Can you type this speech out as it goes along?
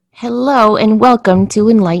Hello and welcome to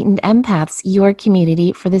Enlightened Empaths, your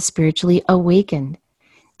community for the spiritually awakened.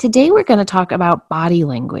 Today we're going to talk about body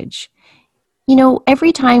language. You know,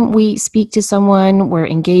 every time we speak to someone, we're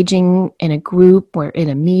engaging in a group, we're in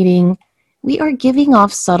a meeting, we are giving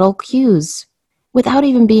off subtle cues without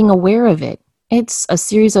even being aware of it. It's a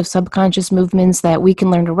series of subconscious movements that we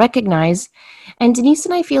can learn to recognize, and Denise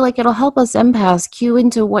and I feel like it'll help us empaths cue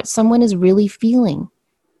into what someone is really feeling.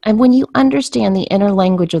 And when you understand the inner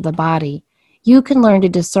language of the body, you can learn to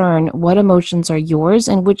discern what emotions are yours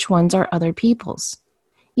and which ones are other people's.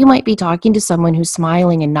 You might be talking to someone who's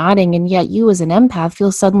smiling and nodding, and yet you as an empath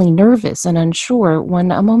feel suddenly nervous and unsure when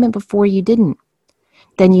a moment before you didn't.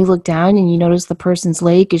 Then you look down and you notice the person's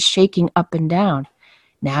leg is shaking up and down.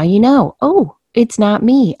 Now you know, oh, it's not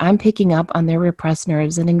me. I'm picking up on their repressed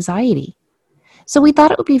nerves and anxiety. So we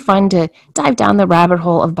thought it would be fun to dive down the rabbit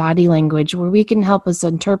hole of body language where we can help us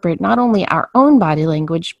interpret not only our own body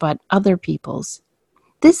language, but other people's.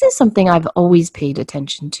 This is something I've always paid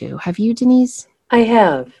attention to. Have you, Denise? I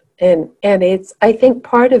have. And it's I think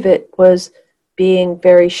part of it was being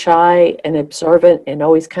very shy and observant and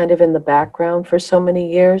always kind of in the background for so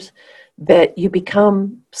many years that you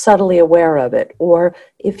become subtly aware of it. Or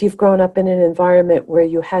if you've grown up in an environment where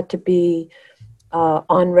you had to be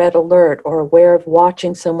on red alert or aware of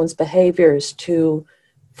watching someone's behaviors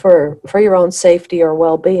for your own safety or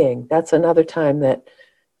well-being, that's another time that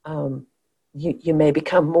you may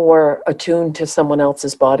become more attuned to someone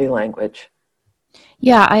else's body language.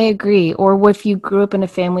 Yeah, I agree. Or if you grew up in a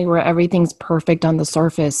family where everything's perfect on the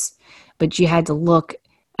surface, but you had to look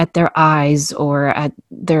at their eyes or at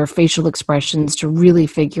their facial expressions to really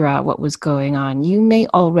figure out what was going on, you may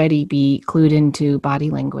already be clued into body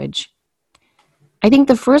language. I think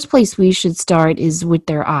the first place we should start is with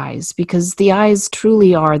their eyes, because the eyes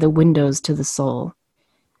truly are the windows to the soul.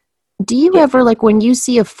 Do you Yeah, ever, like when you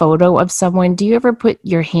see a photo of someone, do you ever put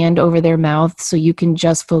your hand over their mouth so you can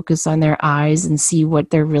just focus on their eyes and see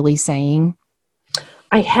what they're really saying?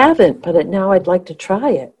 I haven't, but now I'd like to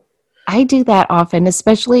try it. I do that often,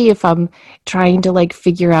 especially if I'm trying to like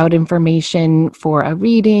figure out information for a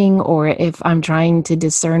reading or if I'm trying to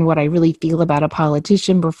discern what I really feel about a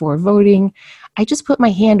politician before voting. I just put my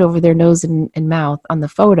hand over their nose and mouth on the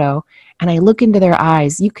photo and I look into their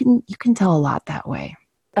eyes. You can tell a lot that way.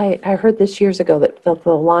 I heard this years ago that the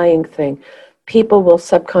lying thing, people will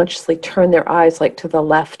subconsciously turn their eyes like to the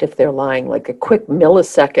left if they're lying, like a quick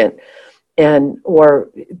millisecond. And or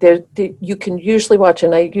you can usually watch,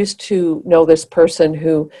 and I used to know this person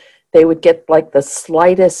who they would get like the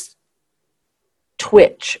slightest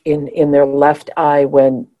twitch in their left eye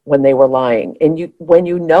when they were lying. And when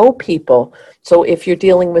you know people, so if you're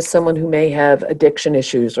dealing with someone who may have addiction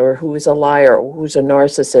issues or who is a liar or who's a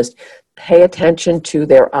narcissist, pay attention to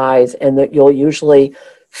their eyes, and that you'll usually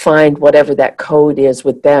find whatever that code is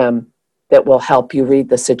with them that will help you read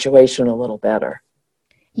the situation a little better.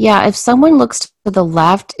 Yeah, if someone looks to the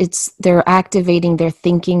left, they're activating their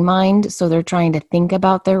thinking mind, so they're trying to think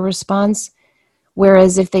about their response.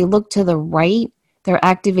 Whereas if they look to the right, they're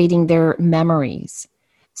activating their memories.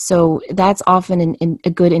 So that's often a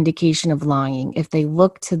good indication of lying. If they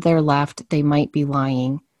look to their left, they might be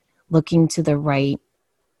lying. Looking to the right,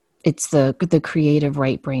 it's the creative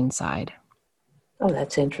right brain side. Oh,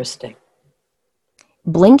 that's interesting.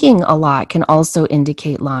 Blinking a lot can also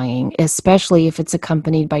indicate lying, especially if it's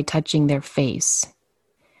accompanied by touching their face.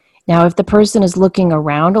 Now, if the person is looking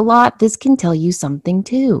around a lot, this can tell you something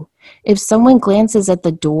too. If someone glances at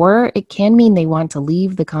the door, it can mean they want to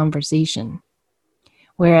leave the conversation.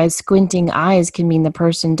 Whereas squinting eyes can mean the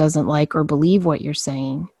person doesn't like or believe what you're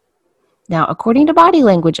saying. Now, according to body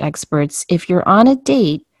language experts, if you're on a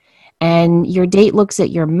date and your date looks at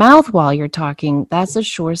your mouth while you're talking, that's a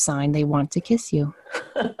sure sign they want to kiss you.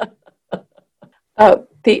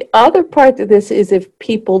 The other part of this is if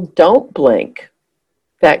people don't blink,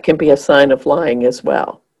 that can be a sign of lying as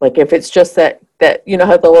well. Like if it's just that you know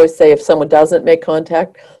how they'll always say if someone doesn't make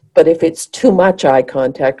contact, but if it's too much eye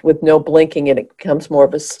contact with no blinking and it becomes more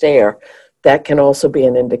of a stare, that can also be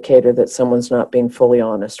an indicator that someone's not being fully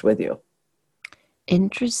honest with you.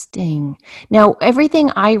 Interesting. Now,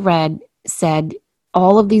 everything I read said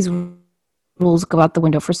all of these rules go out the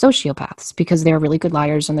window for sociopaths because they're really good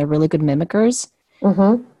liars and they're really good mimickers.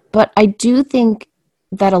 Mm-hmm. But I do think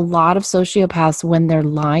that a lot of sociopaths, when they're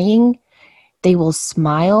lying, they will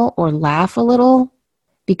smile or laugh a little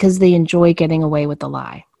because they enjoy getting away with the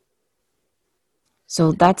lie.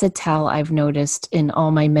 So that's a tell I've noticed in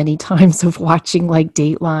all my many times of watching like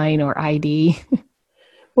Dateline or ID.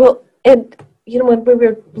 Well, and you know, when we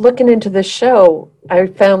were looking into this show, I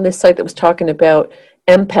found this site that was talking about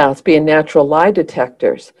empaths being natural lie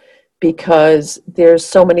detectors, because there's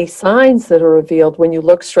so many signs that are revealed when you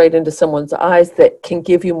look straight into someone's eyes that can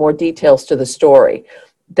give you more details to the story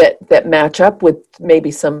that match up with maybe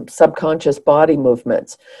some subconscious body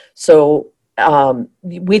movements. So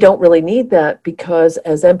we don't really need that, because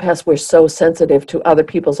as empaths, we're so sensitive to other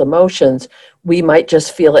people's emotions, we might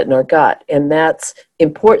just feel it in our gut. And that's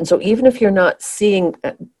important. So even if you're not seeing,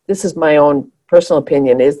 this is my own personal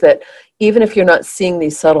opinion, is that even if you're not seeing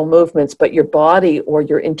these subtle movements, but your body or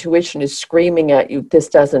your intuition is screaming at you, this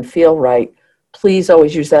doesn't feel right, please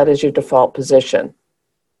always use that as your default position.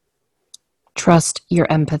 Trust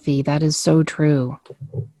your empathy. That is so true.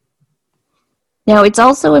 Now, it's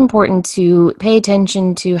also important to pay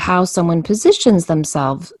attention to how someone positions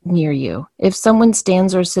themselves near you. If someone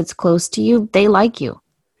stands or sits close to you, they like you.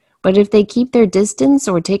 But if they keep their distance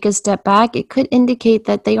or take a step back, it could indicate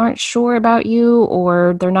that they aren't sure about you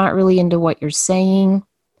or they're not really into what you're saying.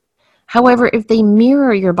 However, if they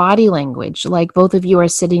mirror your body language, like both of you are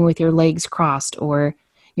sitting with your legs crossed or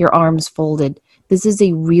your arms folded, this is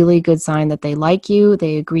a really good sign that they like you,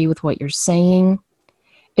 they agree with what you're saying.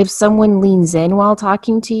 If someone leans in while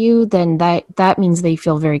talking to you, then that means they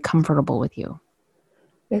feel very comfortable with you.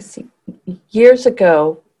 I see. Years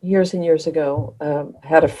and years ago, I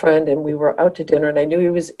had a friend and we were out to dinner, and I knew he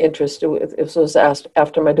was interested. This was asked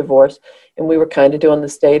after my divorce, and we were kind of doing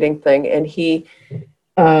this dating thing, and he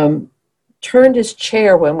turned his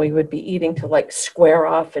chair when we would be eating to like square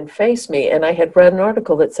off and face me. And I had read an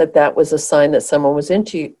article that said that was a sign that someone was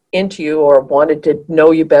into you or wanted to know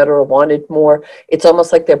you better or wanted more. It's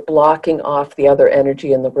almost like they're blocking off the other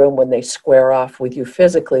energy in the room when they square off with you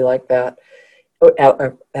physically like that,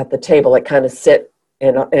 or at the table, like kind of sit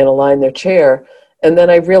and align their chair. And then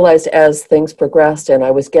I realized as things progressed and I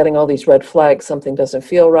was getting all these red flags, something doesn't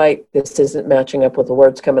feel right, this isn't matching up with the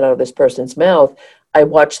words coming out of this person's mouth, I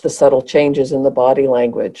watched the subtle changes in the body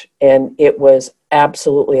language, and it was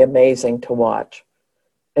absolutely amazing to watch.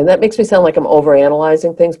 And that makes me sound like I'm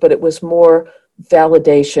overanalyzing things, but it was more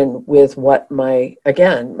validation with what my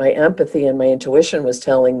empathy and my intuition was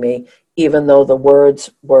telling me, even though the words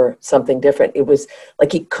were something different. It was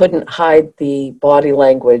like he couldn't hide the body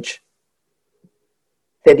language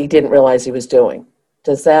that he didn't realize he was doing.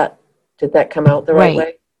 Did that come out the right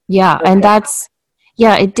way? Yeah, okay. And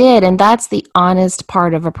it did. And that's the honest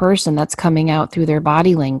part of a person that's coming out through their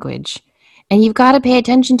body language. And you've got to pay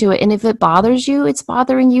attention to it. And if it bothers you, it's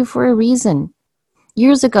bothering you for a reason.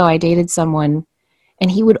 Years ago, I dated someone,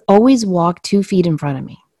 and he would always walk 2 feet in front of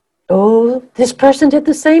me. Oh, this person did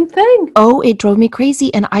the same thing. Oh, it drove me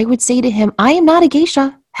crazy. And I would say to him, I am not a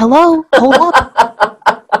geisha. Hello, hold up.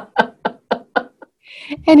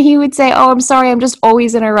 And he would say, oh, I'm sorry, I'm just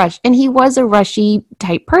always in a rush. And he was a rushy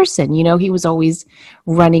type person. You know, he was always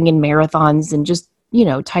running in marathons and just,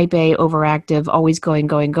 type A, overactive, always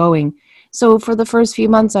going. So for the first few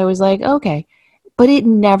months, I was like, okay. But it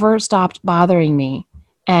never stopped bothering me.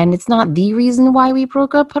 And it's not the reason why we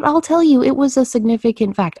broke up, but I'll tell you, it was a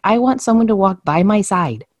significant fact. I want someone to walk by my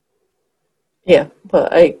side. Yeah,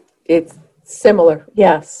 but it's similar,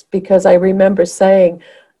 yes, because I remember saying,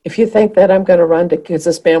 if you think that I'm going to run because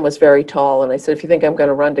this man was very tall, and I said, if you think I'm going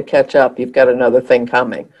to run to catch up, you've got another thing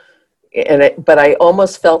coming. But I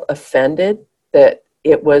almost felt offended that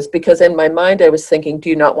it was, because in my mind I was thinking, do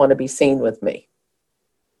you not want to be seen with me?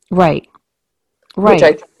 Right. Which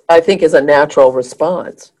I think is a natural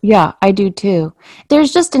response. Yeah, I do too.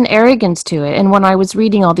 There's just an arrogance to it. And when I was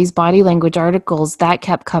reading all these body language articles, that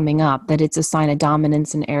kept coming up, that it's a sign of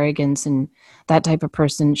dominance and arrogance, and that type of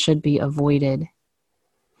person should be avoided.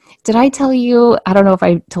 Did I tell you, I don't know if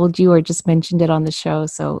I told you or just mentioned it on the show,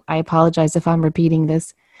 so I apologize if I'm repeating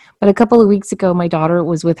this, but a couple of weeks ago, my daughter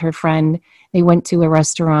was with her friend. They went to a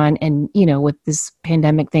restaurant, and, with this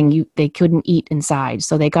pandemic thing, they couldn't eat inside.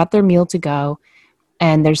 So they got their meal to go,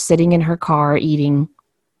 and they're sitting in her car eating,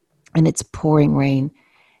 and it's pouring rain.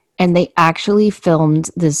 And they actually filmed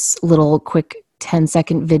this little quick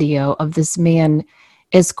 10-second video of this man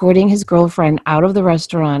escorting his girlfriend out of the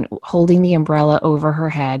restaurant, holding the umbrella over her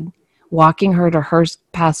head, walking her to her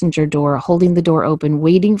passenger door, holding the door open,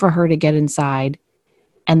 waiting for her to get inside,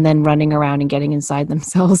 and then running around and getting inside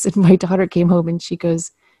themselves. And my daughter came home and she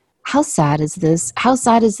goes, how sad is this? How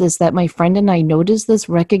sad is this that my friend and I noticed this,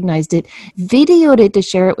 recognized it, videoed it to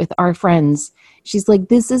share it with our friends? She's like,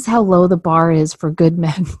 this is how low the bar is for good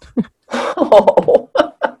men. Oh.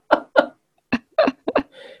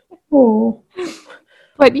 Oh.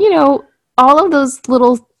 But, all of those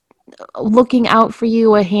little looking out for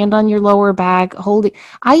you, a hand on your lower back, holding.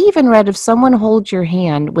 I even read if someone holds your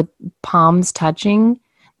hand with palms touching,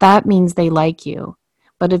 that means they like you.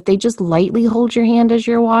 But if they just lightly hold your hand as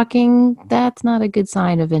you're walking, that's not a good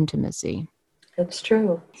sign of intimacy. That's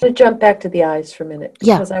true. I'm going to jump back to the eyes for a minute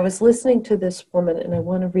Yeah. because I was listening to this woman and I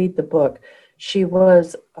want to read the book. She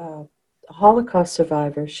was a Holocaust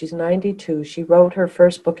survivor. She's 92. She wrote her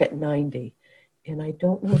first book at 90. And I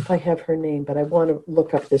don't know if I have her name, but I want to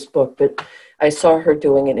look up this book. But I saw her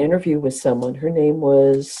doing an interview with someone. Her name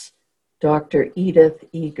was Dr. Edith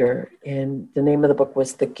Eger, and the name of the book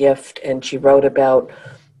was The Gift. And she wrote about,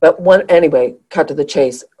 anyway, cut to the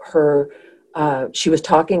chase. She was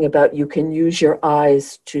talking about you can use your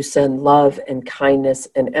eyes to send love and kindness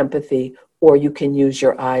and empathy, or you can use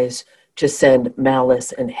your eyes to send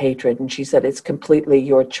malice and hatred. And she said, it's completely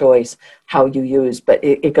your choice how you use. But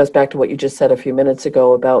it goes back to what you just said a few minutes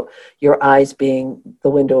ago about your eyes being the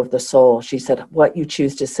window of the soul. She said, what you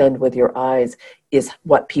choose to send with your eyes is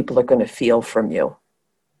what people are going to feel from you.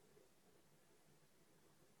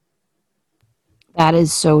 That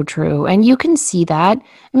is so true. And you can see that.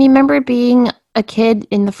 I mean, remember being a kid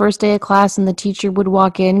in the first day of class and the teacher would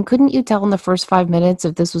walk in? Couldn't you tell in the first 5 minutes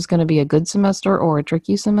if this was going to be a good semester or a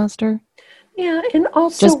tricky semester? Yeah, and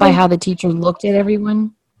also just by how the teacher looked at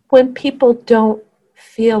everyone? When people don't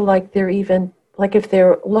feel like they're even, like if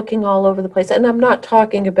they're looking all over the place, and I'm not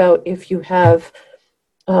talking about if you have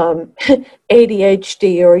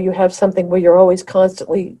ADHD or you have something where you're always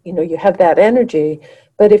constantly, you have that energy,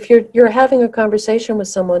 but if you're having a conversation with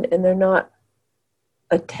someone and they're not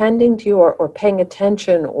attending to you or paying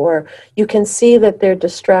attention, or you can see that they're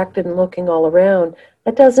distracted and looking all around,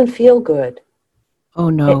 that doesn't feel good. Oh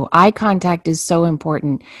no, eye contact is so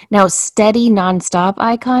important. Now, steady, nonstop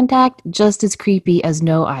eye contact, just as creepy as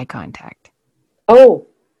no eye contact. Oh,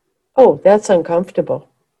 that's uncomfortable.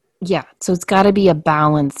 Yeah, so it's got to be a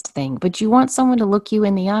balanced thing, but you want someone to look you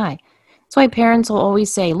in the eye. That's why parents will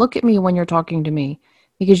always say, look at me when you're talking to me,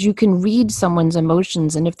 because you can read someone's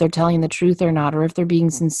emotions and if they're telling the truth or not, or if they're being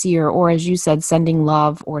sincere, or as you said, sending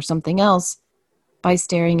love or something else by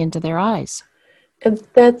staring into their eyes. And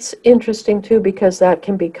that's interesting too, because that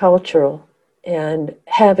can be cultural and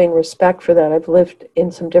having respect for that. I've lived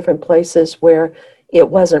in some different places where it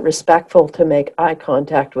wasn't respectful to make eye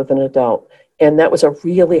contact with an adult. And that was a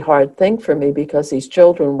really hard thing for me because these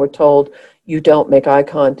children were told, you don't make eye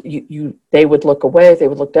contact, they would look away, they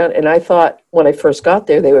would look down. And I thought when I first got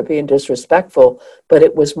there, they were being disrespectful, but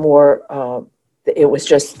it was more, it was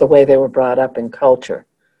just the way they were brought up in culture.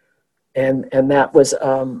 And that was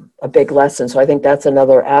a big lesson. So I think that's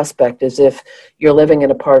another aspect, is if you're living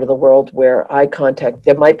in a part of the world where eye contact,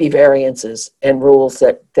 there might be variances and rules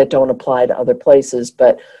that don't apply to other places.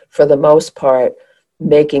 But for the most part,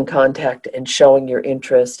 making contact and showing your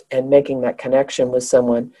interest and making that connection with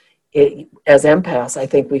someone, as empaths, I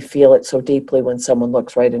think we feel it so deeply when someone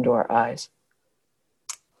looks right into our eyes.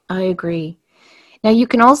 I agree. Now, you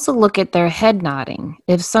can also look at their head nodding.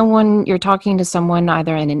 If you're talking to someone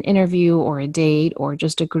either in an interview or a date or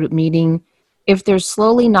just a group meeting, if they're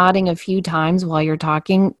slowly nodding a few times while you're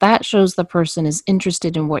talking, that shows the person is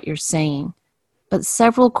interested in what you're saying. But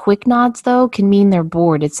several quick nods, though, can mean they're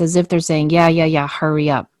bored. It's as if they're saying, yeah, hurry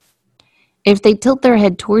up. If they tilt their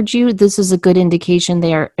head towards you, this is a good indication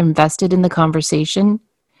they are invested in the conversation.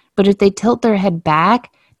 But if they tilt their head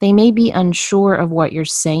back, they may be unsure of what you're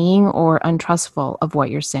saying or untrustful of what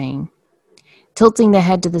you're saying. Tilting the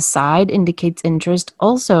head to the side indicates interest.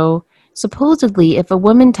 Also, supposedly, if a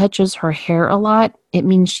woman touches her hair a lot, it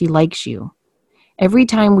means she likes you. Every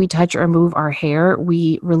time we touch or move our hair,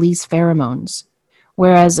 we release pheromones,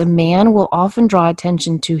 whereas a man will often draw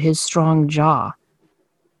attention to his strong jaw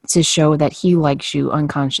to show that he likes you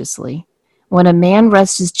unconsciously. When a man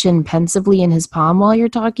rests his chin pensively in his palm while you're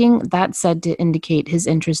talking, that's said to indicate his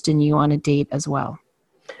interest in you on a date as well.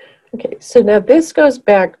 Okay, so now this goes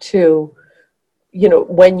back to,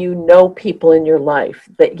 when you know people in your life,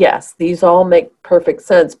 that yes, these all make perfect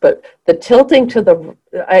sense, but the tilting to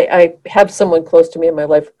I have someone close to me in my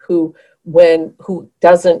life who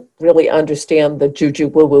doesn't really understand the juju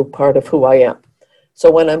woo-woo part of who I am.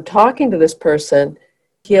 So when I'm talking to this person,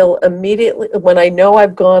 he'll immediately, when I know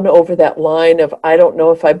I've gone over that line of, I don't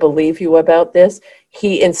know if I believe you about this,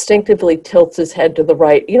 he instinctively tilts his head to the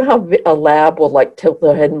right. You know how a lab will like tilt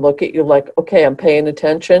their head and look at you like, okay, I'm paying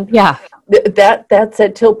attention? Yeah. That's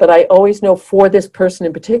that tilt, but I always know for this person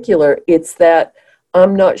in particular, it's that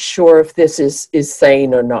I'm not sure if this is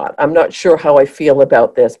sane or not. I'm not sure how I feel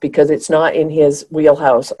about this because it's not in his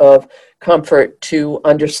wheelhouse of comfort to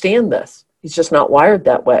understand this. He's just not wired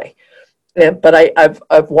that way. But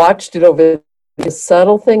I've watched it over this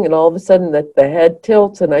subtle thing, and all of a sudden that the head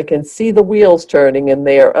tilts, and I can see the wheels turning in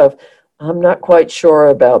there of, I'm not quite sure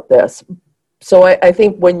about this. So I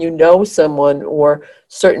think when you know someone or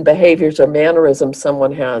certain behaviors or mannerisms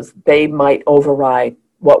someone has, they might override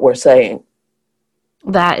what we're saying.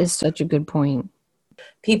 That is such a good point.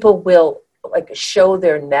 People will like show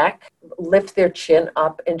their neck, lift their chin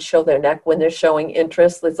up and show their neck when they're showing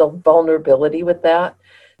interest. There's a vulnerability with that.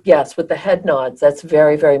 Yes, with the head nods, that's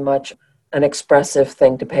very, very much an expressive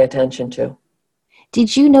thing to pay attention to.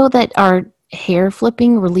 Did you know that our hair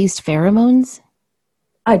flipping released pheromones?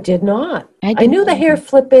 I did not. I I didn't knew the hair either.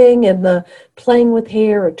 flipping and the playing with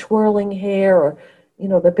hair or twirling hair or,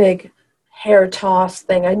 the big hair toss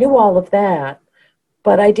thing. I knew all of that,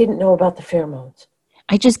 but I didn't know about the pheromones.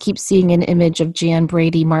 I just keep seeing an image of Jan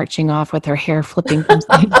Brady marching off with her hair flipping from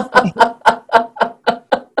side to side.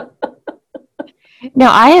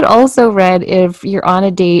 Now, I had also read if you're on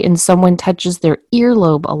a date and someone touches their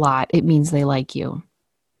earlobe a lot, it means they like you.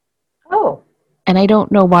 Oh, And I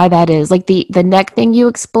don't know why that is. Like the neck thing you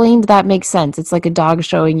explained, that makes sense. It's like a dog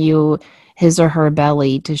showing you his or her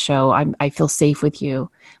belly to show I feel safe with you.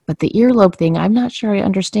 But the earlobe thing, I'm not sure I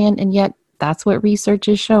understand, and yet that's what research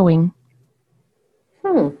is showing.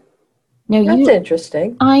 Now that's you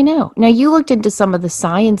interesting. I know. Now you looked into some of the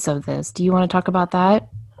science of this. Do you want to talk about that?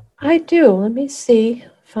 I do. Let me see.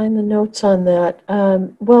 Find the notes on that.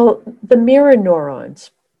 Well, the mirror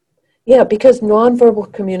neurons. Yeah, because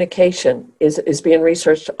nonverbal communication is being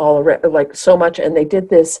researched all around, like so much, and they did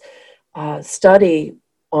this study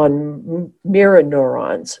on mirror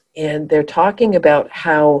neurons, and they're talking about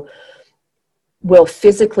how we'll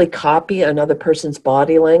physically copy another person's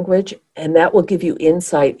body language, and that will give you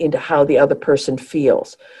insight into how the other person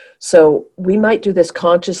feels. So we might do this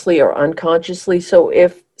consciously or unconsciously. So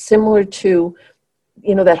if similar to,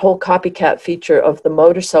 that whole copycat feature of the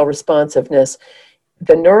motor cell responsiveness,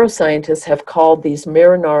 the neuroscientists have called these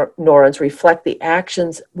mirror neurons reflect the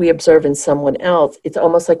actions we observe in someone else. It's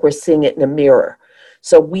almost like we're seeing it in a mirror.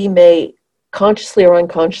 So we may consciously or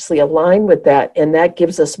unconsciously align with that, and that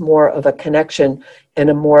gives us more of a connection and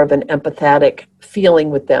a more of an empathetic feeling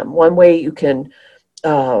with them. One way you can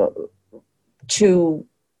to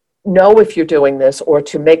know if you're doing this or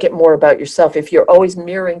to make it more about yourself, if you're always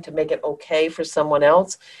mirroring to make it okay for someone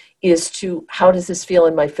else, is to, how does this feel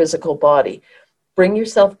in my physical body? Bring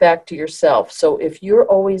yourself back to yourself. So if you're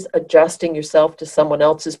always adjusting yourself to someone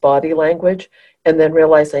else's body language and then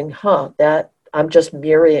realizing, that I'm just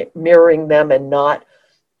mirroring them and not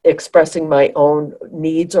expressing my own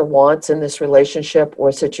needs or wants in this relationship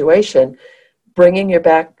or situation, bringing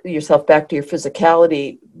yourself back to your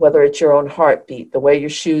physicality, whether it's your own heartbeat, the way your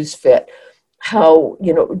shoes fit, how,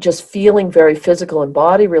 just feeling very physical and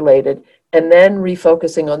body related, and then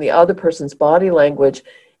refocusing on the other person's body language.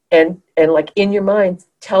 And like in your mind,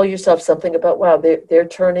 tell yourself something about, wow, they're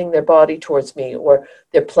turning their body towards me, or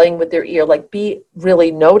they're playing with their ear. Like, be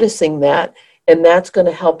really noticing that, and that's going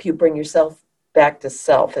to help you bring yourself back to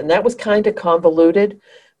self. And that was kind of convoluted,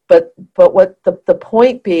 but what the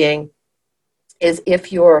point being is,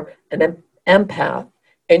 if you're an empath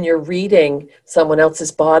and you're reading someone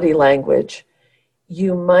else's body language,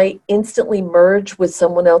 you might instantly merge with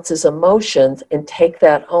someone else's emotions and take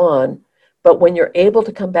that on. But when you're able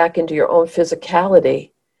to come back into your own physicality,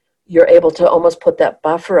 you're able to almost put that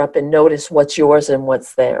buffer up and notice what's yours and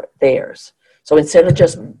what's theirs. So instead of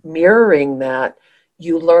just mirroring that,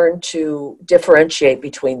 you learn to differentiate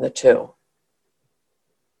between the two.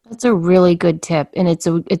 That's a really good tip, and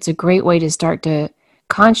it's a great way to start to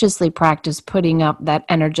consciously practice putting up that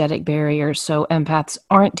energetic barrier so empaths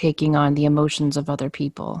aren't taking on the emotions of other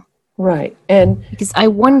people. Right. And Because I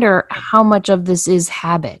wonder how much of this is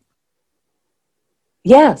habit.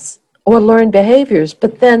 yes, or learned behaviors.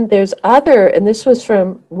 But then there's other, and this was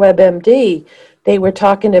from WebMD, they were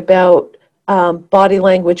talking about body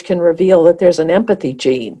language can reveal that there's an empathy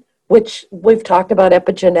gene, which we've talked about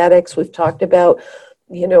epigenetics. We've talked about,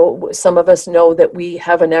 some of us know that we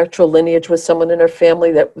have a natural lineage with someone in our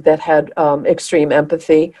family that had extreme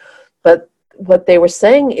empathy. But what they were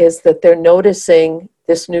saying is that they're noticing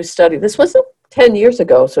this new study. This wasn't 10 years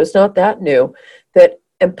ago, so it's not that new, that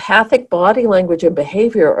empathic body language and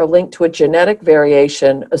behavior are linked to a genetic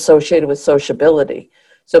variation associated with sociability.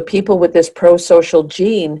 So people with this pro-social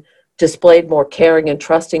gene displayed more caring and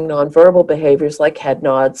trusting nonverbal behaviors like head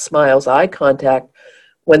nods, smiles, eye contact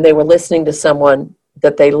when they were listening to someone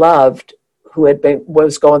that they loved who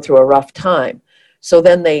was going through a rough time. So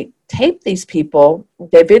then they taped these people,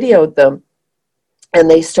 they videoed them, and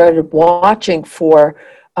they started watching for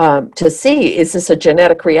to see, is this a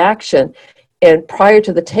genetic reaction? And prior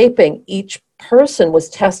to the taping, each person was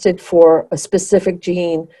tested for a specific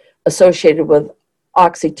gene associated with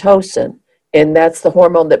oxytocin. And that's the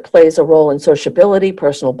hormone that plays a role in sociability,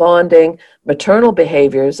 personal bonding, maternal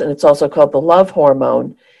behaviors, and it's also called the love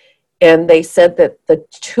hormone. And they said that the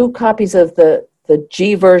two copies of the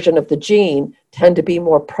G version of the gene tend to be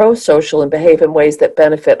more pro-social and behave in ways that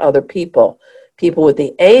benefit other people. People with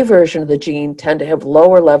the A version of the gene tend to have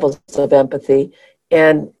lower levels of empathy,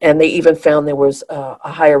 and they even found there was a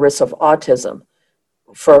higher risk of autism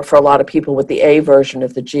for a lot of people with the A version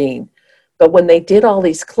of the gene. But when they did all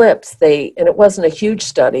these clips, and it wasn't a huge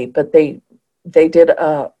study, but they did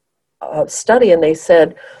a study, and they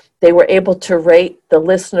said they were able to rate the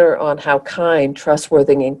listener on how kind,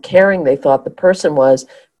 trustworthy, and caring they thought the person was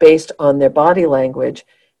based on their body language.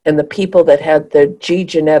 And the people that had the G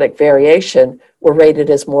genetic variation were rated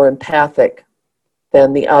as more empathic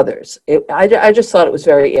than the others. I just thought it was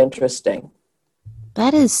very interesting.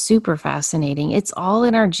 That is super fascinating. It's all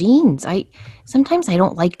in our genes. Sometimes I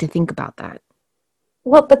don't like to think about that.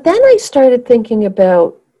 Well, but then I started thinking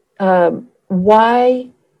about why,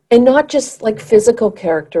 and not just like physical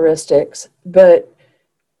characteristics, but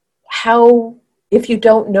how, if you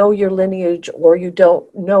don't know your lineage or you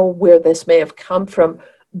don't know where this may have come from,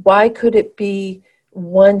 why could it be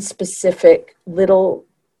one specific little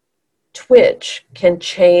twitch can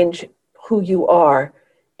change who you are,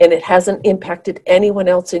 and it hasn't impacted anyone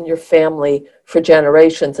else in your family for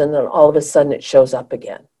generations, and then all of a sudden it shows up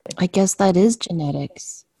again? I guess that is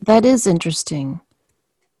genetics. That is interesting.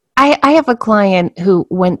 I have a client who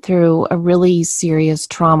went through a really serious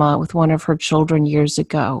trauma with one of her children years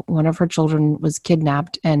ago. One of her children was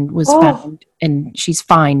kidnapped and was found, and she's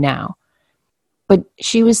fine now. But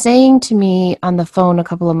she was saying to me on the phone a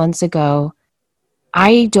couple of months ago,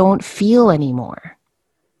 I don't feel anymore.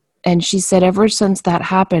 And she said, ever since that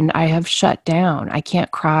happened, I have shut down. I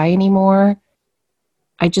can't cry anymore.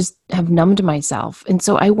 I just have numbed myself. And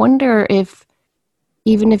so I wonder if,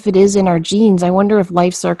 even if it is in our genes, I wonder if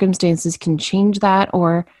life circumstances can change that,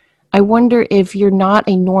 or I wonder if you're not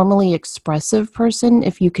a normally expressive person,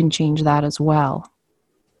 if you can change that as well.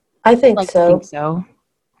 I think I so. think so.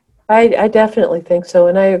 I definitely think so.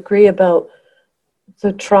 And I agree about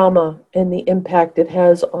the trauma and the impact it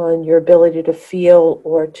has on your ability to feel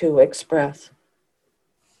or to express.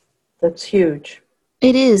 That's huge.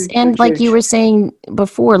 It is. Huge, And huge, like you huge. were saying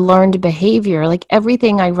before, learned behavior, like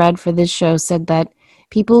everything I read for this show said that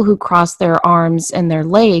people who cross their arms and their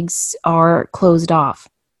legs are closed off.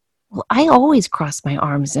 Well, I always cross my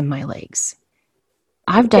arms and my legs.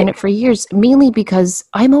 I've done it for years, mainly because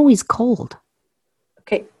I'm always cold.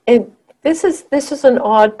 Okay, and this is an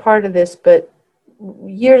odd part of this, but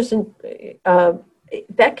years and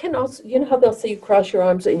that can also, you know how they'll say you cross your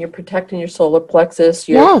arms and you're protecting your solar plexus,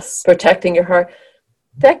 you're Yes. protecting your heart.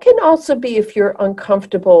 That can also be if you're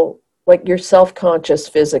uncomfortable, like you're self-conscious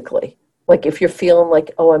physically. Like if you're feeling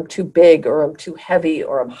like, oh, I'm too big or I'm too heavy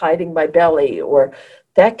or I'm hiding my belly, or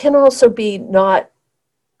that can also be not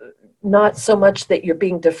so much that you're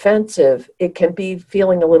being defensive. It can be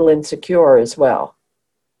feeling a little insecure as well.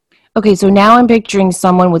 Okay, so now I'm picturing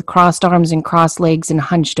someone with crossed arms and crossed legs and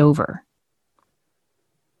hunched over.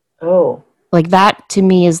 Oh, Like that to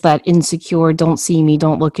me is that insecure, don't see me,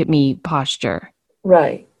 don't look at me posture.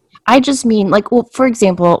 right. I just mean, like, well, for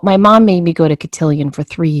example, my mom made me go to cotillion for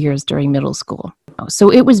 3 years during middle school.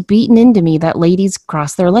 So it was beaten into me that ladies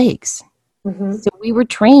cross their legs. Mm-hmm. So we were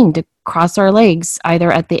trained to cross our legs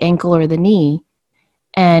either at the ankle or the knee.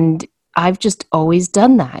 And I've just always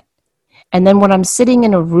done that. And then when I'm sitting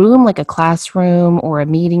in a room, like a classroom or a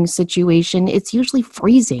meeting situation, it's usually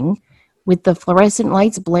freezing with the fluorescent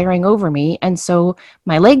lights blaring over me. And so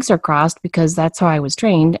my legs are crossed because that's how I was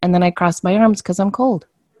trained. And then I cross my arms because I'm cold.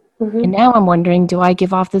 Mm-hmm. And now I'm wondering, do I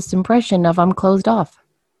give off this impression of I'm closed off?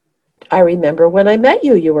 I remember when I met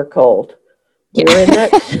you, you were cold. We were in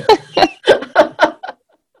that.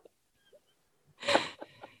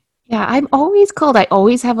 Yeah, I'm always cold. I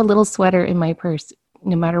always have a little sweater in my purse,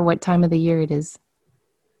 no matter what time of the year it is.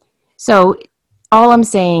 So all I'm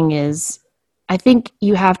saying is, I think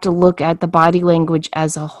you have to look at the body language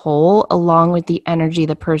as a whole, along with the energy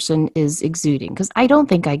the person is exuding. Because I don't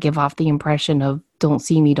think I give off the impression of don't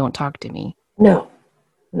see me, don't talk to me. No,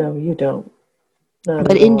 you don't. Not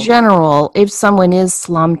But at in all. general, if someone is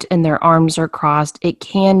slumped and their arms are crossed, it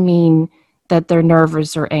can mean that they're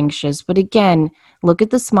nervous or anxious. But again, look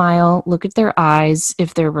at the smile, look at their eyes.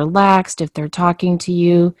 If they're relaxed, if they're talking to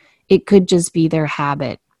you, it could just be their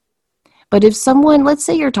habit. But if someone, let's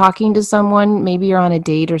say you're talking to someone, maybe you're on a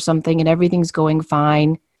date or something and everything's going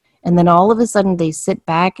fine, and then all of a sudden they sit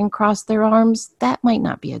back and cross their arms, that might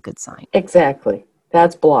not be a good sign. Exactly.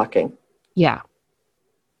 That's blocking. Yeah.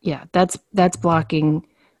 Yeah, that's blocking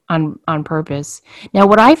on purpose. Now,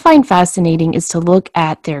 what I find fascinating is to look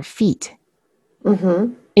at their feet.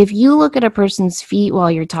 Mm-hmm. If you look at a person's feet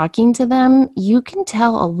while you're talking to them, you can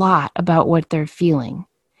tell a lot about what they're feeling.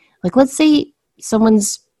 Like, let's say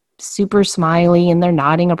someone's super smiley and they're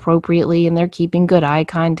nodding appropriately and they're keeping good eye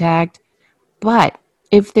contact. But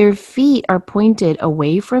if their feet are pointed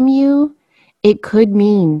away from you, it could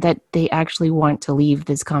mean that they actually want to leave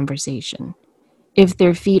this conversation. If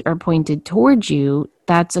their feet are pointed towards you,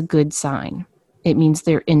 that's a good sign. It means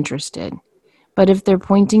they're interested. But if they're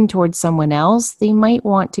pointing towards someone else, they might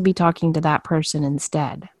want to be talking to that person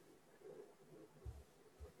instead.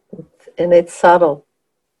 And it's subtle.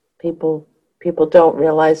 People don't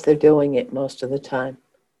realize they're doing it most of the time.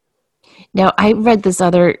 Now, I read this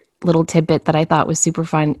other little tidbit that I thought was super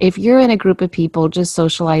fun. If you're in a group of people just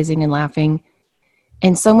socializing and laughing,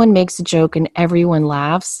 and someone makes a joke and everyone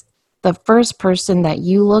laughs, the first person that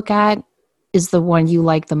you look at is the one you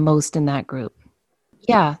like the most in that group.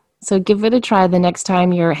 Yeah, so give it a try the next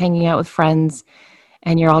time you're hanging out with friends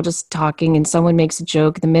and you're all just talking and someone makes a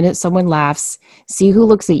joke. The minute someone laughs, see who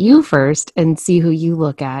looks at you first and see who you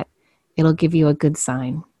look at. It'll give you a good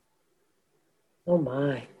sign. Oh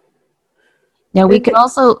my. Now we can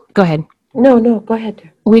also, go ahead. No, go ahead.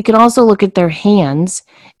 We can also look at their hands.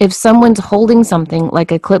 If someone's holding something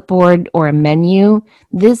like a clipboard or a menu,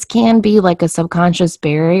 this can be like a subconscious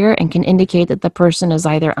barrier and can indicate that the person is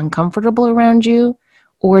either uncomfortable around you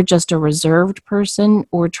or just a reserved person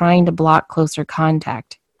or trying to block closer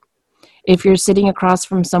contact. If you're sitting across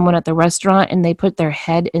from someone at the restaurant and they put their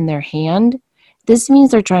head in their hand, this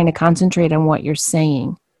means they're trying to concentrate on what you're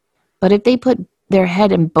saying. But if they put their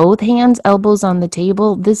head in both hands, elbows on the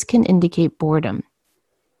table, this can indicate boredom.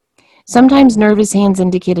 Sometimes nervous hands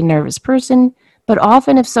indicate a nervous person, but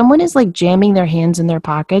often if someone is like jamming their hands in their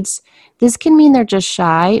pockets, this can mean they're just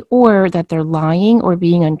shy or that they're lying or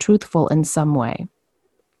being untruthful in some way.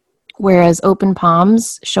 Whereas open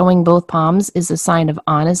palms, showing both palms, is a sign of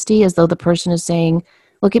honesty, as though the person is saying,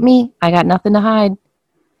 "Look at me, I got nothing to hide."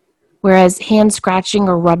 Whereas hand scratching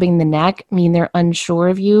or rubbing the neck mean they're unsure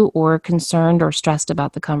of you or concerned or stressed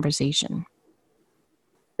about the conversation.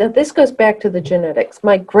 Now, this goes back to the genetics.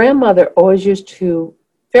 My grandmother always used to,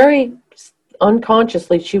 very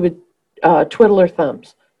unconsciously, she would twiddle her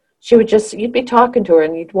thumbs. She would just, you'd be talking to her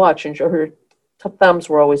and you'd watch and her thumbs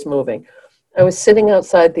were always moving. I was sitting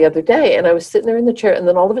outside the other day and I was sitting there in the chair and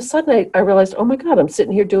then all of a sudden I realized, oh my God, I'm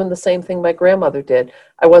sitting here doing the same thing my grandmother did.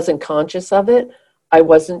 I wasn't conscious of it.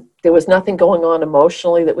 There was nothing going on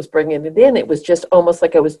emotionally that was bringing it in. It was just almost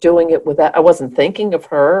like I was doing it with that. I wasn't thinking of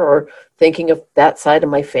her or thinking of that side of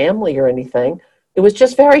my family or anything. It was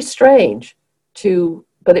just very strange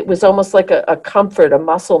but it was almost like a comfort, a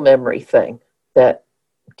muscle memory thing that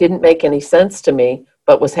didn't make any sense to me,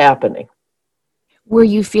 but was happening. Were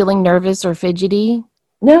you feeling nervous or fidgety?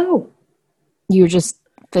 No. You were just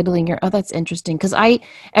fiddling your, oh, that's interesting. Because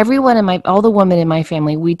all the women in my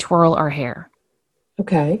family, we twirl our hair.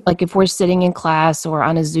 Okay. Like if we're sitting in class or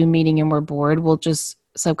on a Zoom meeting and we're bored, we'll just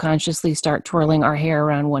subconsciously start twirling our hair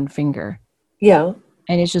around one finger. Yeah.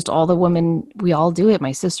 And it's just all the women, we all do it.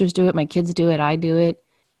 My sisters do it. My kids do it. I do it.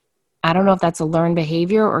 I don't know if that's a learned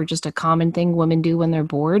behavior or just a common thing women do when they're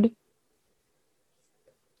bored.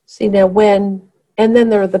 See, now and then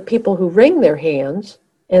there are the people who wring their hands,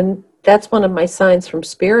 and that's one of my signs from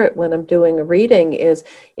spirit when I'm doing a reading is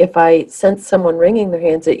if I sense someone wringing their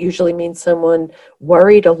hands, it usually means someone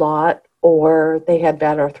worried a lot or they had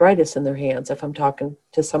bad arthritis in their hands if I'm talking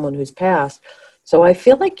to someone who's passed. So I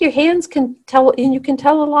feel like your hands can tell, and you can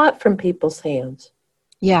tell a lot from people's hands.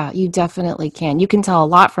 Yeah, you definitely can. You can tell a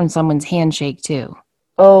lot from someone's handshake too.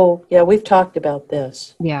 Oh, yeah, we've talked about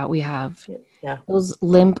this. Yeah, we have. Yeah. Those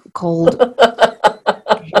limp, cold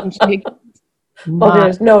handshakes. Oh,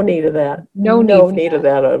 there's no need of that. No need of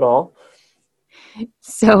that at all.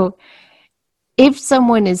 So if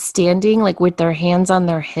someone is standing like with their hands on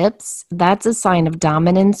their hips, that's a sign of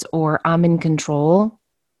dominance or I'm in control.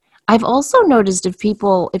 I've also noticed if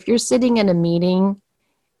you're sitting in a meeting,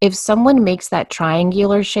 if someone makes that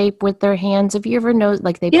triangular shape with their hands, if you ever know,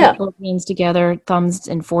 like they put both hands together, thumbs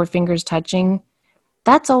and forefingers touching,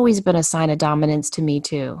 that's always been a sign of dominance to me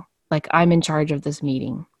too. Like I'm in charge of this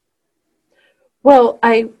meeting. Well,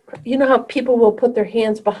 you know how people will put their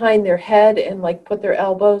hands behind their head and like put their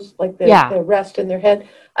elbows, like they rest in their head.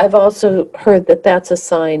 I've also heard that that's a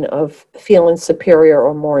sign of feeling superior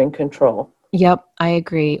or more in control. Yep, I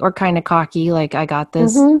agree. Or kind of cocky, like I got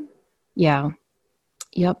this. Mm-hmm. Yeah.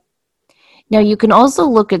 Yep. Now you can also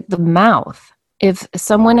look at the mouth. If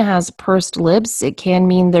someone has pursed lips, it can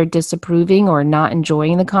mean they're disapproving or not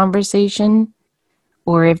enjoying the conversation.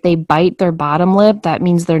 Or if they bite their bottom lip, that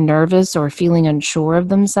means they're nervous or feeling unsure of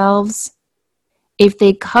themselves. If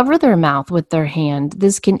they cover their mouth with their hand,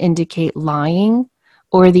 this can indicate lying,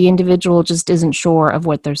 or the individual just isn't sure of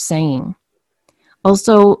what they're saying.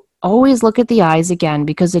 Also, always look at the eyes again,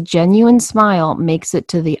 because a genuine smile makes it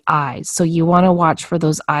to the eyes. So you want to watch for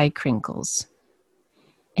those eye crinkles.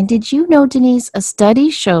 And did you know, Denise, a study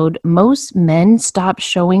showed most men stop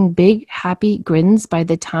showing big, happy grins by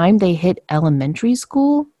the time they hit elementary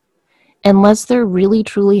school, unless they're really,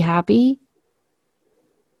 truly happy?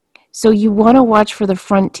 So you want to watch for the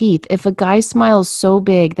front teeth. If a guy smiles so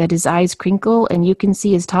big that his eyes crinkle and you can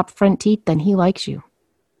see his top front teeth, then he likes you.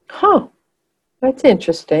 Huh. That's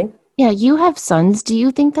interesting. Yeah, you have sons. Do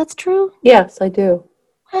you think that's true? Yes, I do.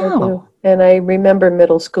 I Wow. do. And I remember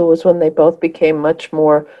middle school was when they both became much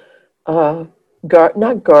more,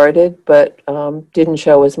 not guarded, but didn't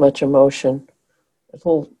show as much emotion.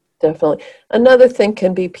 Well, definitely. Another thing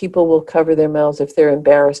can be people will cover their mouths if they're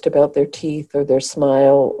embarrassed about their teeth or their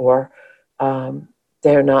smile, or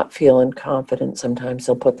they're not feeling confident. Sometimes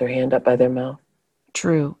they'll put their hand up by their mouth.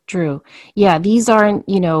 True. Yeah, these aren't,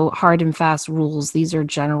 hard and fast rules. These are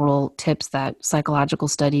general tips that psychological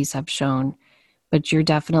studies have shown, but you're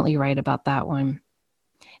definitely right about that one.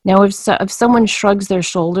 Now, if someone shrugs their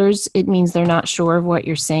shoulders, it means they're not sure of what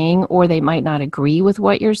you're saying, or they might not agree with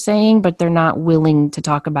what you're saying, but they're not willing to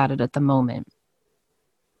talk about it at the moment.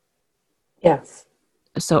 Yes.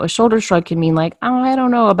 So a shoulder shrug can mean like, oh, I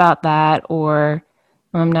don't know about that, or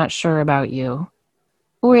I'm not sure about you.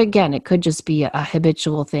 Or again, it could just be a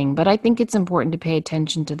habitual thing, but I think it's important to pay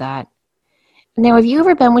attention to that. Now, have you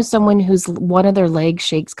ever been with someone whose one of their legs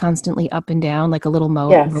shakes constantly up and down like a little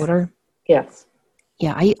motor? Yes.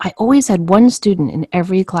 Yeah, I always had one student in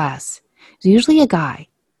every class. It was usually a guy,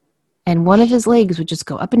 and one of his legs would just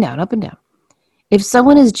go up and down, up and down. If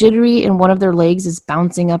someone is jittery and one of their legs is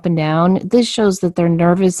bouncing up and down, this shows that they're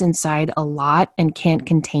nervous inside a lot and can't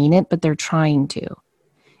contain it, but they're trying to.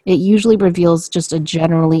 It usually reveals just a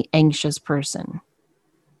generally anxious person.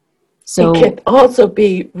 So it can also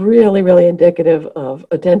be really, really indicative of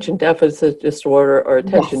attention deficit disorder or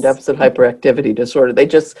attention deficit hyperactivity disorder.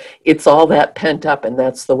 It's all that pent up, and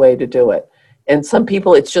that's the way to do it. And some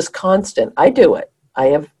people, it's just constant. I do it.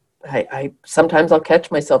 I sometimes I'll catch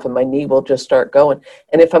myself and my knee will just start going.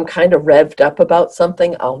 And if I'm kind of revved up about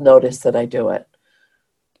something, I'll notice that I do it.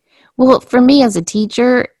 Well, for me as a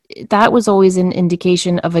teacher, that was always an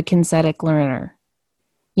indication of a kinesthetic learner.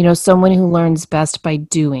 Someone who learns best by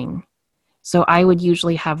doing. So I would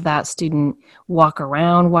usually have that student walk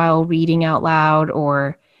around while reading out loud,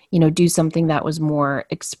 or, do something that was more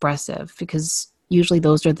expressive, because usually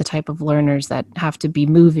those are the type of learners that have to be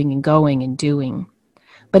moving and going and doing.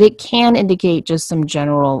 But it can indicate just some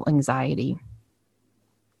general anxiety.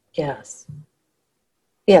 Yes.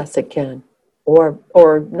 Yes, it can.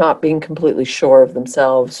 Or not being completely sure of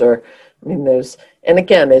themselves, and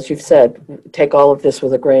again, as you've said, take all of this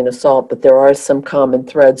with a grain of salt, but there are some common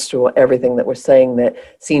threads to everything that we're saying that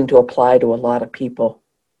seem to apply to a lot of people.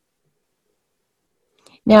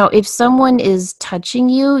 Now, if someone is touching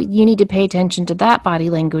you, you need to pay attention to that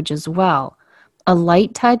body language as well. A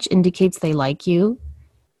light touch indicates they like you.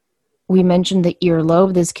 We mentioned the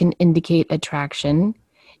earlobe. This can indicate attraction.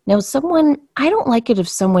 Now, I don't like it if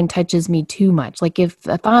someone touches me too much. Like if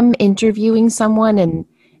I'm interviewing someone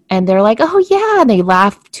and they're like, oh yeah, and they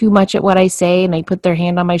laugh too much at what I say and they put their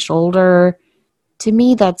hand on my shoulder. To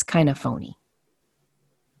me, that's kind of phony.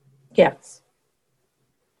 Yes,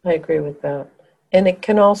 I agree with that. And it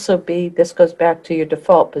can also be, this goes back to your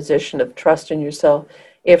default position of trust in yourself.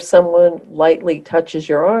 If someone lightly touches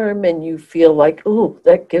your arm and you feel like, ooh,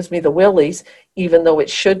 that gives me the willies, even though it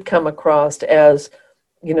should come across as,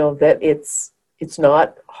 that it's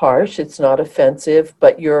not harsh, it's not offensive,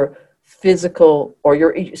 but your physical or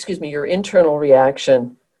your internal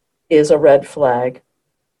reaction is a red flag,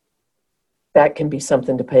 that can be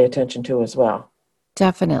something to pay attention to as well.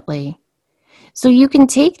 Definitely. So you can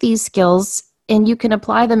take these skills and you can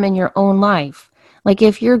apply them in your own life. Like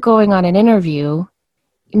if you're going on an interview,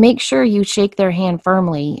 make sure you shake their hand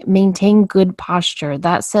firmly, maintain good posture.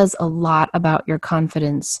 That says a lot about your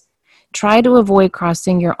confidence. Try to avoid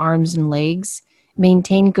crossing your arms and legs.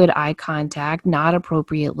 Maintain good eye contact, not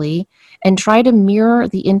appropriately, and try to mirror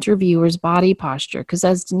the interviewer's body posture. Because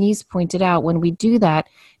as Denise pointed out, when we do that,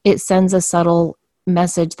 it sends a subtle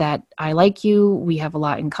message that I like you, we have a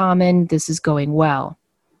lot in common, this is going well.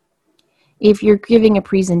 If you're giving a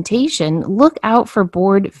presentation, look out for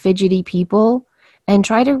bored, fidgety people and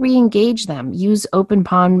try to re-engage them. Use open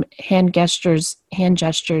palm hand gestures,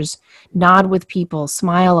 nod with people,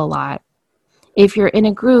 smile a lot. If you're in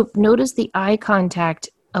a group, notice the eye contact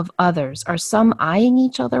of others. Are some eyeing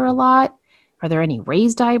each other a lot? Are there any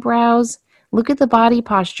raised eyebrows? Look at the body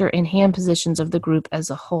posture and hand positions of the group as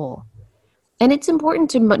a whole. And it's important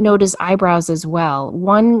to notice eyebrows as well.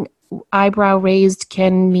 One eyebrow raised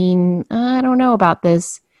can mean, I don't know about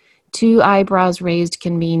this. Two eyebrows raised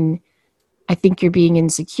can mean, I think you're being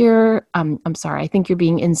insecure. I think you're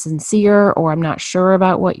being insincere, or I'm not sure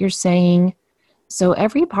about what you're saying. So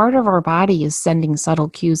every part of our body is sending subtle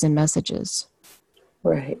cues and messages.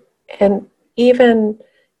 Right. And even,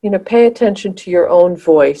 pay attention to your own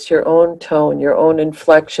voice, your own tone, your own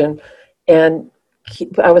inflection. And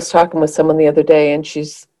I was talking with someone the other day, and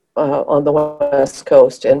she's on the West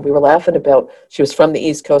Coast, and we were laughing about, she was from the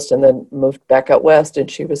East Coast and then moved back out West,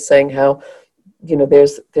 and she was saying how,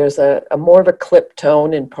 there's a more of a clip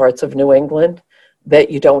tone in parts of New England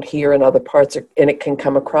that you don't hear in other parts, and it can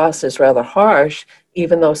come across as rather harsh,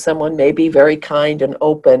 even though someone may be very kind and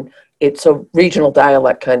open. It's a regional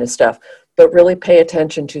dialect kind of stuff, but really pay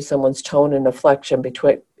attention to someone's tone and inflection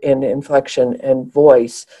and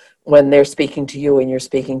voice when they're speaking to you and you're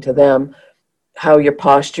speaking to them, how your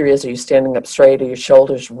posture is. Are you standing up straight? Are your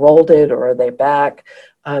shoulders rolled or are they back?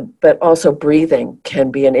 But also breathing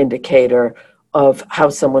can be an indicator of how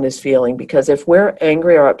someone is feeling, because if we're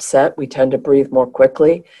angry or upset, we tend to breathe more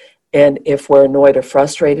quickly. And if we're annoyed or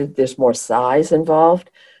frustrated, there's more sighs involved.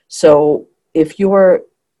 So if you're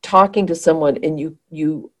talking to someone and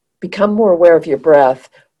you become more aware of your breath,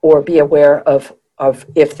 or be aware of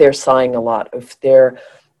if they're sighing a lot, if their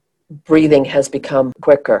breathing has become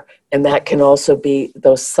quicker. And that can also be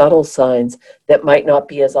those subtle signs that might not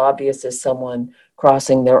be as obvious as someone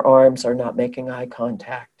crossing their arms or not making eye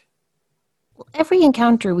contact. Every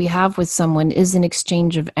encounter we have with someone is an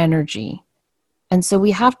exchange of energy. And so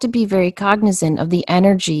we have to be very cognizant of the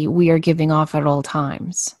energy we are giving off at all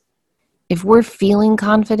times. If we're feeling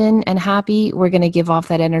confident and happy, we're going to give off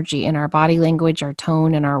that energy in our body language, our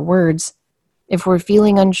tone, and our words. If we're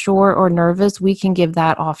feeling unsure or nervous, we can give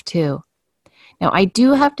that off too. Now, I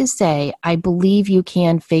do have to say, I believe you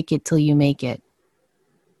can fake it till you make it.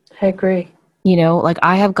 I agree.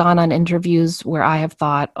 I have gone on interviews where I have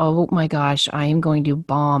thought, oh my gosh, I am going to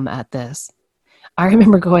bomb at this. I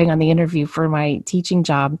remember going on the interview for my teaching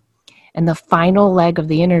job, and the final leg of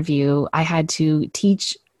the interview, I had to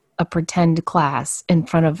teach a pretend class in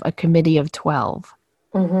front of a committee of 12.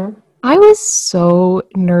 Mm-hmm. I was so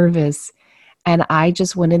nervous, and I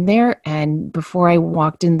just went in there, and before I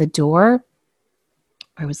walked in the door,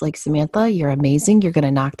 I was like, Samantha, you're amazing. You're going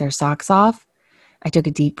to knock their socks off. I took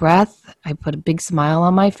a deep breath. I put a big smile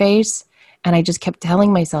on my face, and I just kept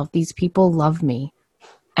telling myself, these people love me.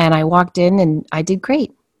 And I walked in and I did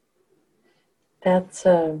great. That's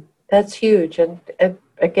huge. And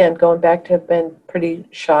again, going back to have been pretty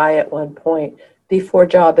shy at one point, before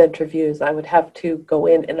job interviews, I would have to go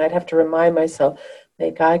in and I'd have to remind myself,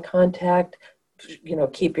 make eye contact,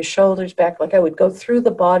 keep your shoulders back. Like I would go through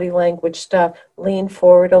the body language stuff, lean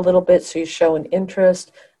forward a little bit so you show an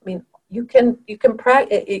interest. I mean, you can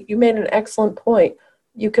practice. You made an excellent point.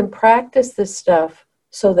 You can practice this stuff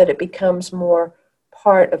so that it becomes more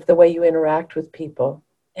part of the way you interact with people.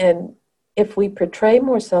 And if we portray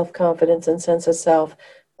more self-confidence and sense of self,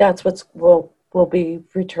 that's what will be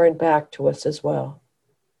returned back to us as well.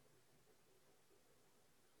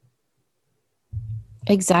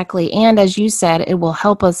 Exactly. And as you said, it will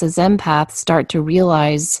help us as empaths start to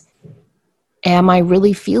realize, am I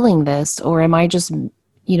really feeling this, or am I just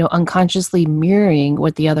unconsciously mirroring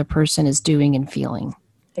what the other person is doing and feeling?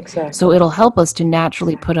 Exactly. So it'll help us to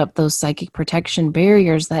naturally put up those psychic protection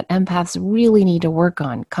barriers that empaths really need to work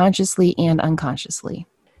on, consciously and unconsciously.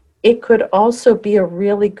 It could also be a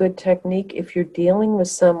really good technique if you're dealing with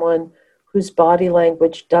someone whose body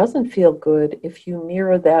language doesn't feel good. If you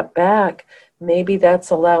mirror that back, maybe that's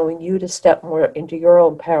allowing you to step more into your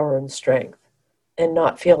own power and strength and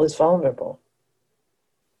not feel as vulnerable.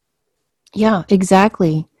 Yeah,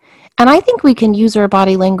 exactly. And I think we can use our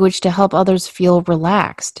body language to help others feel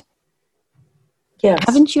relaxed. Yes.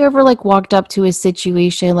 Haven't you ever walked up to a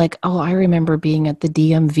situation like, oh, I remember being at the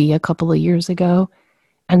DMV a couple of years ago,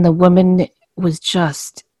 and the woman was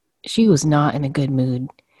she was not in a good mood.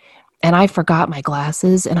 And I forgot my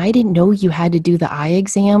glasses, and I didn't know you had to do the eye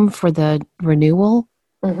exam for the renewal.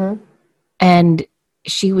 Mm-hmm. And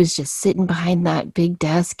she was just sitting behind that big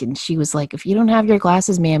desk, and she was like, if you don't have your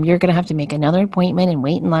glasses, ma'am, you're going to have to make another appointment and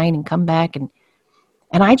wait in line and come back. And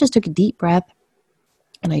I just took a deep breath,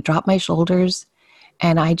 and I dropped my shoulders,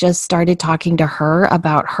 and I just started talking to her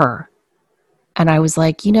about her. And I was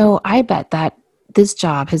like, I bet that this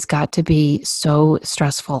job has got to be so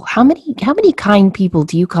stressful. How many kind people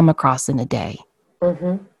do you come across in a day?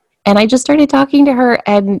 Mm-hmm. And I just started talking to her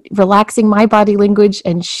and relaxing my body language,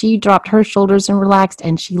 and she dropped her shoulders and relaxed,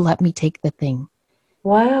 and she let me take the thing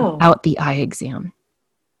Wow. out the eye exam.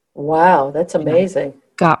 Wow, that's And I amazing.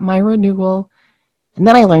 got my renewal. And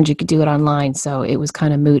then I learned you could do it online, so it was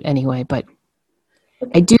kind of moot anyway. But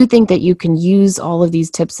I do think that you can use all of these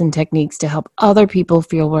tips and techniques to help other people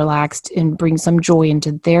feel relaxed and bring some joy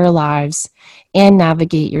into their lives and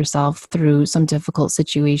navigate yourself through some difficult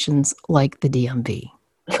situations like the DMV.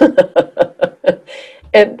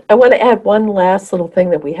 And I want to add one last little thing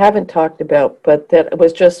that we haven't talked about, but that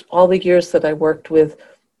was just all the years that I worked with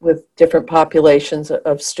different populations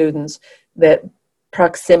of students, that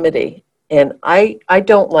proximity. And I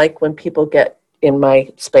don't like when people get in my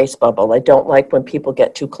space bubble. I don't like when people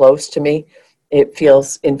get too close to me. It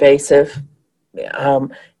feels invasive.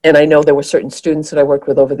 And I know there were certain students that I worked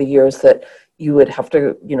with over the years that you would have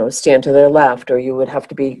to, stand to their left, or you would have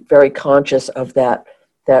to be very conscious of that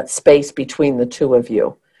space between the two of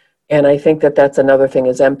you. And I think that that's another thing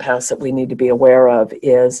as empaths that we need to be aware of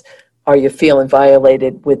is, are you feeling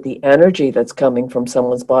violated with the energy that's coming from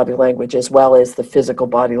someone's body language as well as the physical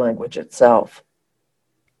body language itself?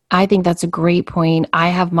 I think that's a great point. I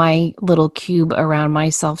have my little cube around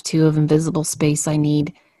myself too of invisible space I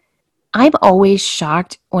need. I'm always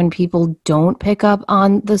shocked when people don't pick up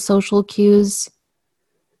on the social cues.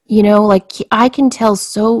 Like I can tell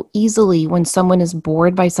so easily when someone is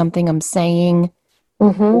bored by something I'm saying,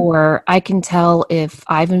 Mm-hmm. or I can tell if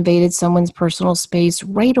I've invaded someone's personal space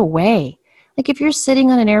right away. Like if you're sitting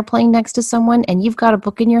on an airplane next to someone and you've got a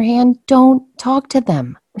book in your hand, don't talk to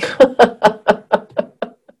them.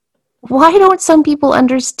 Why don't some people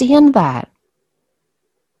understand that?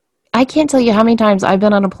 I can't tell you how many times I've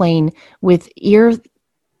been on a plane with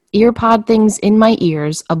earpod things in my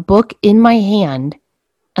ears, a book in my hand,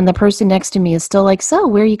 and the person next to me is still like, "So,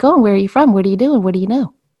 where are you going? Where are you from? What are you doing? What do you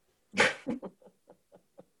know?"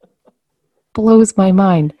 Blows my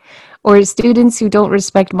mind. Or students who don't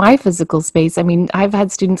respect my physical space. I mean, I've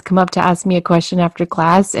had students come up to ask me a question after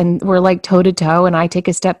class, and we're like toe to toe, and I take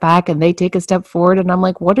a step back and they take a step forward, and I'm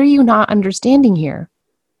like, "What are you not understanding here?"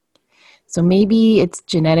 So maybe it's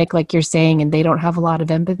genetic, like you're saying, and they don't have a lot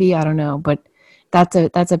of empathy. I don't know, but that's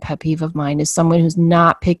a pet peeve of mine, is someone who's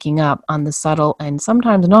not picking up on the subtle and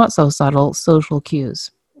sometimes not so subtle social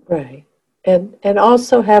cues. Right. And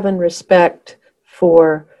also having respect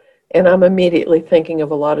for, and I'm immediately thinking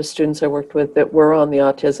of a lot of students I worked with that were on the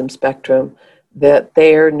autism spectrum, that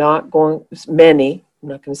they're not going, many, I'm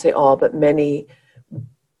not going to say all, but many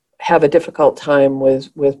have a difficult time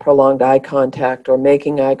with prolonged eye contact or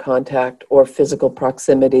making eye contact or physical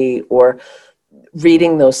proximity or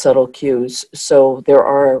reading those subtle cues. So there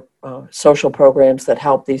are social programs that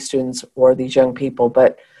help these students or these young people,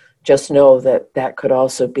 but just know that that could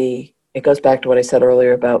also be, it goes back to what I said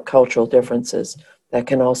earlier about cultural differences. That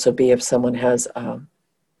can also be if someone has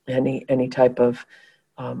any type of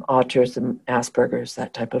autism, Asperger's,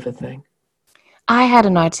 that type of a thing. I had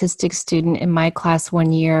an autistic student in my class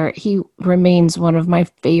one year. He remains one of my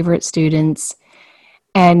favorite students.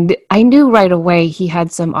 And I knew right away he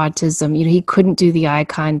had some autism. He couldn't do the eye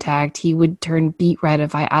contact. He would turn beet red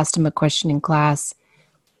if I asked him a question in class.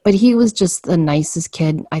 But he was just the nicest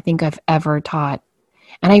kid I think I've ever taught.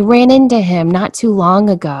 And I ran into him not too long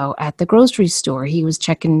ago at the grocery store. He was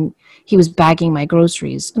bagging my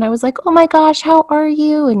groceries. And I was like, "Oh my gosh, how are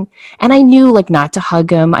you?" And I knew like not to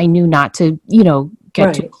hug him. I knew not to,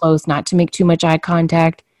 get too Right. close, not to make too much eye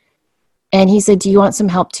contact. And he said, "Do you want some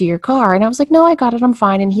help to your car?" And I was like, "No, I got it. I'm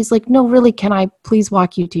fine." And he's like, "No, really, can I please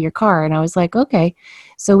walk you to your car?" And I was like, "Okay."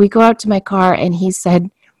 So we go out to my car and he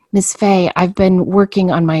said, "Miss Faye, I've been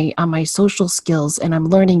working on my social skills and I'm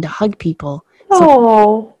learning to hug people. So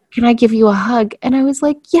Oh, can I give you a hug?" And I was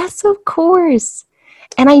like, "Yes, of course."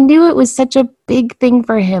 And I knew it was such a big thing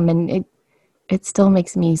for him, and it still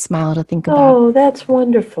makes me smile to think about. oh, that's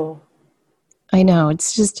wonderful. I know,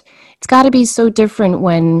 it's got to be so different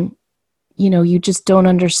when, you just don't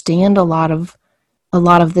understand a lot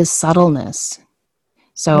of this subtleness.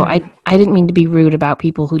 So Right. I didn't mean to be rude about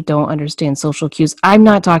people who don't understand social cues. I'm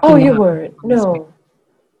not Oh, talking you about weren't. on the spectrum.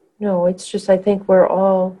 No, no, it's just I think we're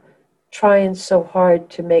all trying so hard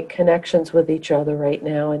to make connections with each other right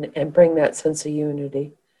now and bring that sense of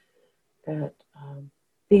unity. That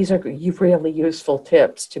these are really useful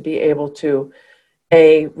tips to be able to,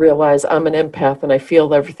 A, realize I'm an empath and I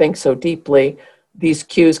feel everything so deeply, these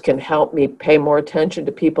cues can help me pay more attention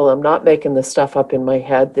to people. I'm not making this stuff up in my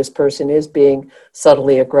head. This person is being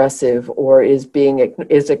subtly aggressive, or is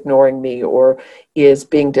ignoring me, or is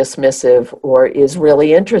being dismissive, or is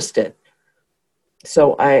really interested.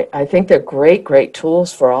 So I think they're great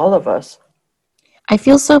tools for all of us. I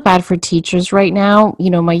feel so bad for teachers right now.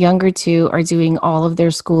 My younger two are doing all of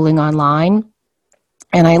their schooling online,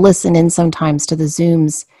 and I listen in sometimes to the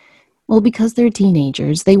Zooms. Well, because they're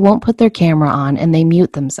teenagers, they won't put their camera on and they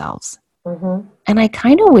mute themselves. Mm-hmm. And I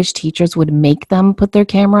kind of wish teachers would make them put their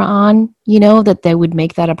camera on, that they would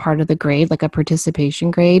make that a part of the grade, like a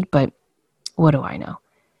participation grade, but what do I know?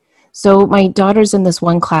 So my daughter's in this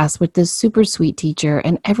one class with this super sweet teacher,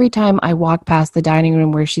 and every time I walk past the dining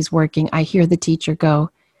room where she's working, I hear the teacher go,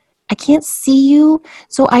 "I can't see you,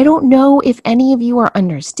 so I don't know if any of you are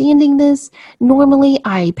understanding this. Normally,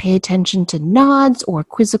 I pay attention to nods or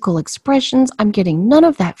quizzical expressions. I'm getting none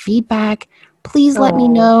of that feedback. Please let me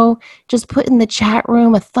know. Just put in the chat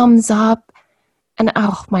room a thumbs up." And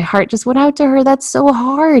my heart just went out to her. That's so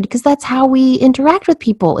hard, because that's how we interact with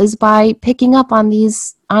people, is by picking up on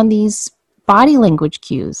these body language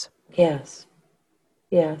cues. Yes.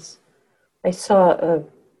 I saw a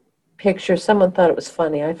picture. Someone thought it was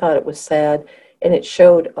funny. I thought it was sad. And it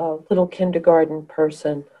showed a little kindergarten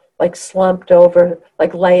person, like slumped over,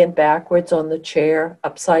 like laying backwards on the chair,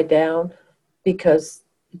 upside down, because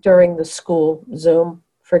during the school Zoom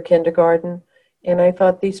for kindergarten. And I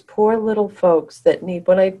thought, these poor little folks that need,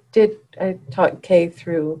 I taught K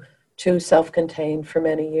through 2 self-contained for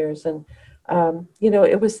many years. And,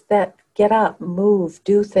 it was that get up, move,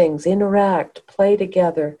 do things, interact, play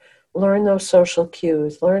together, learn those social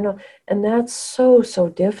cues, and that's so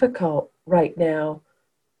difficult right now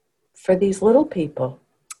for these little people.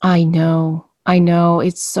 I know.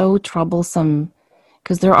 It's so troublesome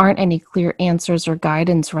because there aren't any clear answers or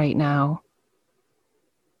guidance right now.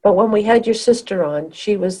 But when we had your sister on,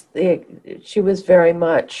 she was very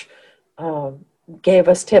much gave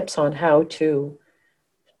us tips on how to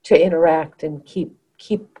interact and keep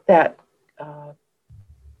that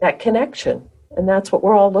connection. And that's what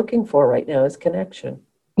we're all looking for right now, is connection.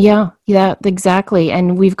 Yeah, exactly.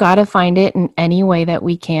 And we've got to find it in any way that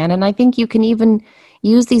we can. And I think you can even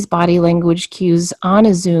use these body language cues on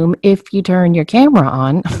a Zoom if you turn your camera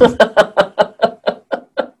on.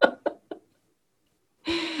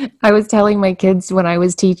 I was telling my kids when I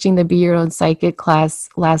was teaching the Be Your Own Psychic class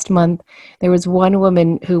last month, there was one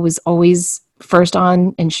woman who was always first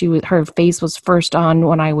on, and her face was first on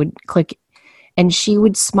when I would click, and she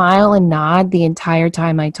would smile and nod the entire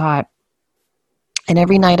time I taught. And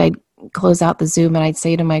every night I'd close out the Zoom and I'd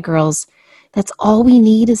say to my girls, that's all we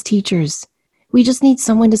need as teachers. We just need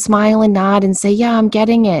someone to smile and nod and say, yeah, I'm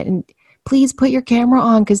getting it. And please put your camera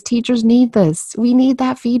on, because teachers need this. We need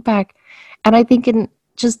that feedback. And I think in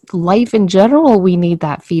just life in general, we need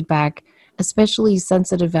that feedback, especially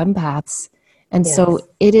sensitive empaths. And yes. So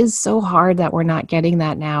it is so hard that we're not getting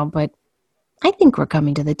that now, but I think we're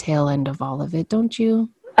coming to the tail end of all of it, don't you?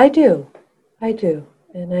 I do.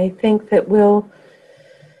 And I think that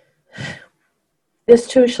this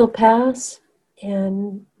too shall pass.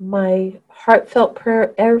 And my heartfelt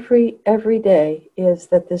prayer every day is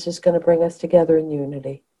that this is going to bring us together in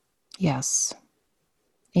unity. Yes.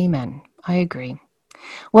 Amen. I agree.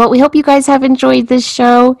 Well, we hope you guys have enjoyed this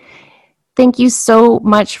show. Thank you so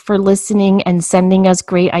much for listening and sending us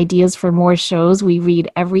great ideas for more shows. We read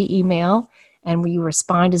every email and we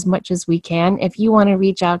respond as much as we can. If you want to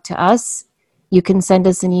reach out to us, you can send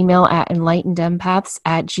us an email at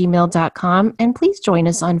enlightenedempaths@gmail.com. And please join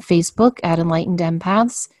us on Facebook at Enlightened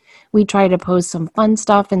Empaths. We try to post some fun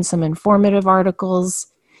stuff and some informative articles.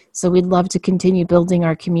 So we'd love to continue building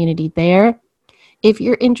our community there. If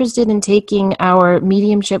you're interested in taking our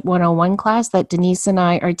Mediumship 101 class that Denise and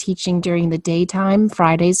I are teaching during the daytime,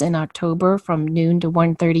 Fridays in October from noon to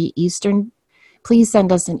 1:30 Eastern, please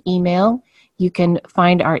send us an email. You can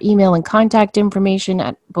find our email and contact information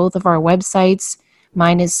at both of our websites.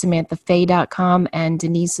 Mine is SamanthaFaye.com and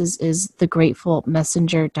Denise's is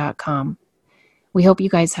TheGratefulMessenger.com. We hope you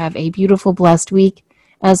guys have a beautiful, blessed week.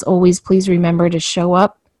 As always, please remember to show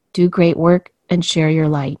up, do great work, and share your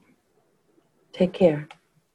light. Take care.